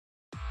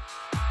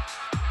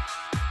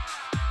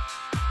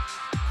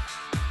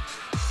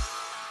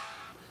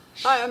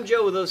Hi, I'm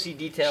Joe with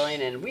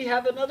OCDetailing, and we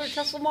have another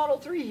Tesla Model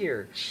 3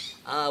 here.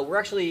 We're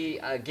actually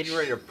getting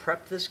ready to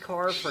prep this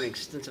car for an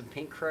extensive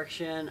paint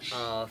correction,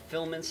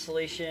 film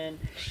installation,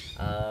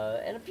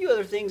 and a few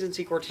other things in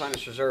CQuartz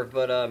Finest Reserve.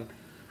 But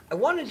I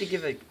wanted to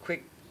give a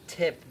quick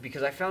tip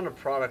because I found a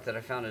product that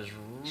I found is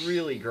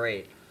really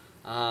great.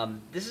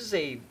 This is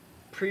a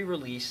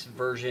pre-release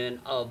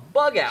version of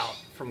BUGOUT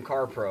from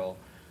CarPro.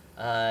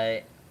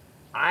 I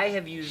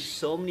have used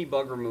so many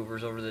bug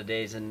removers over the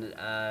days and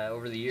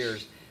over the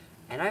years,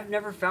 and I've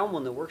never found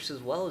one that works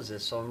as well as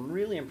this, so I'm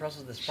really impressed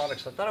with this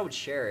product, so I thought I would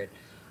share it.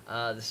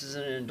 This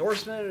isn't an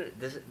endorsement,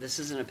 this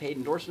isn't a paid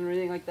endorsement or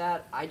anything like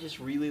that. I just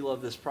really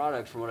love this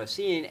product from what I've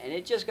seen, and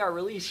it just got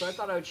released, so I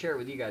thought I would share it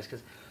with you guys,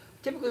 because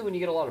typically when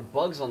you get a lot of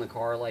bugs on the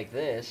car like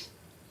this,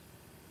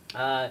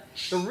 they're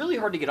really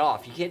hard to get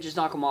off. You can't just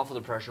knock them off with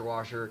a pressure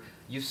washer.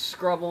 You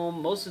scrub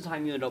them, most of the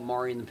time you end up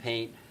marring the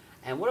paint.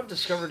 And what I've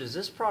discovered is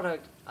this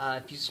product,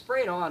 if you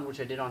spray it on, which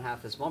I did on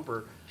half this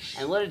bumper,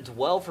 and let it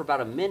dwell for about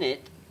a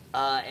minute,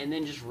 and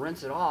then just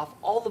rinse it off,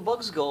 all the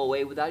bugs go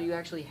away without you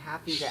actually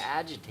having to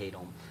agitate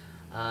them.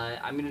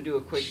 I'm going to do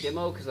a quick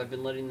demo because I've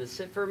been letting this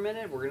sit for a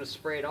minute. We're going to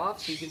spray it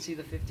off so you can see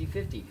the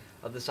 50-50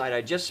 of the side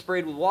I just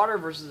sprayed with water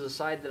versus the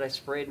side that I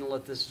sprayed and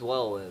let this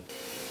dwell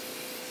with.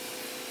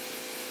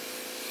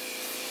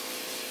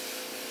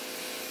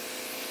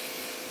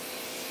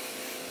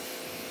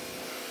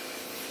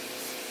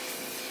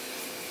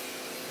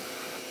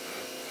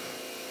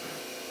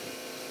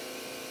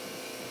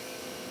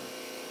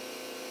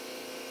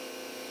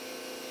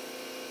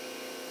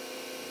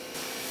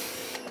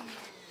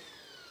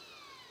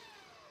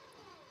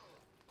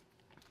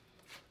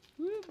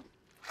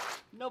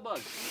 No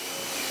bugs.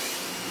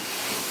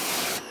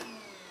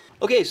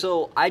 Okay,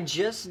 so I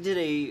just did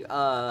a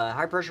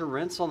high pressure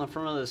rinse on the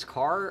front of this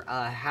car.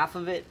 Half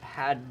of it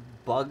had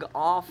bug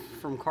off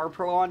from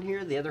CarPro on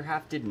here, the other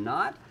half did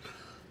not.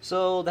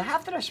 So the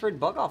half that I sprayed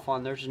bug off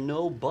on, there's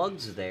no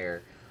bugs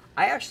there.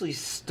 I actually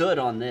stood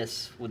on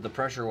this with the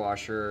pressure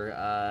washer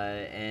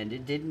and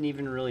it didn't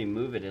even really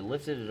move it. It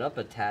lifted it up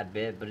a tad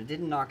bit, but it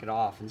didn't knock it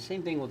off. And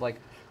same thing with like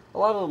a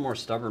lot of the more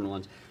stubborn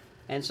ones.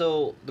 And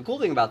so the cool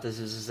thing about this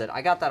is that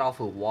I got that off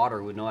with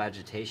water with no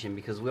agitation,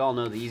 because we all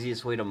know the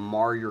easiest way to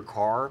mar your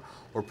car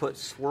or put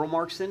swirl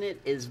marks in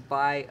it is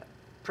by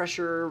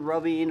pressure,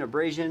 rubbing,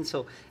 abrasion.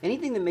 So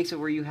anything that makes it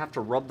where you have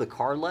to rub the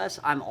car less,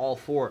 I'm all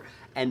for.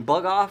 And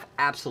bug off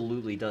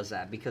absolutely does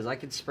that, because I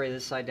could spray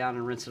this side down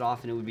and rinse it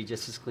off and it would be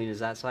just as clean as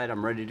that side.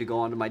 I'm ready to go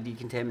on to my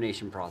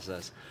decontamination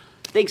process.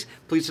 Thanks.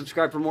 Please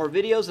subscribe for more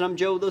videos, and I'm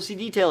Joe with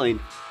OCDetailing.